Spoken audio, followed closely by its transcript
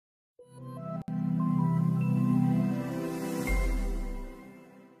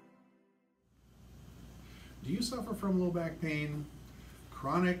you suffer from low back pain,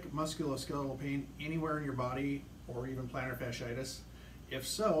 chronic musculoskeletal pain anywhere in your body, or even plantar fasciitis? If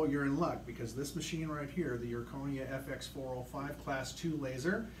so, you're in luck, because this machine right here, the Erchonia FX405 Class 2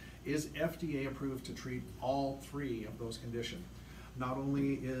 laser, is FDA approved to treat all three of those conditions. Not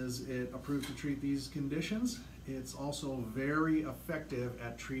only is it approved to treat these conditions, it's also very effective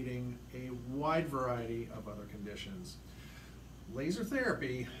at treating a wide variety of other conditions. Laser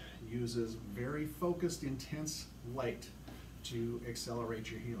therapy uses very focused, intense light to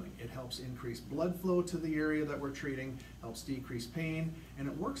accelerate your healing. It helps increase blood flow to the area that we're treating, helps decrease pain, and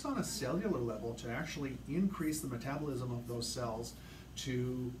it works on a cellular level to actually increase the metabolism of those cells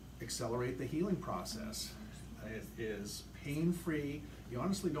to accelerate the healing process. It is pain-free. You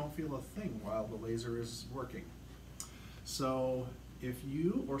honestly don't feel a thing while the laser is working. So if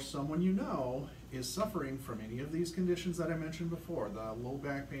you or someone you know is suffering from any of these conditions that I mentioned before, the low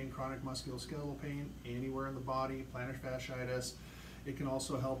back pain, chronic musculoskeletal pain, anywhere in the body, plantar fasciitis, it can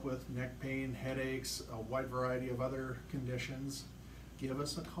also help with neck pain, headaches, a wide variety of other conditions, give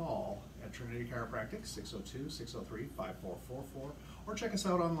us a call at Trinity Chiropractic, 602-603-5444, or check us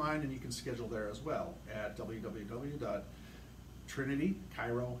out online, and you can schedule there as well at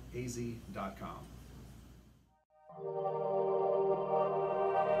www.trinitychiroaz.com.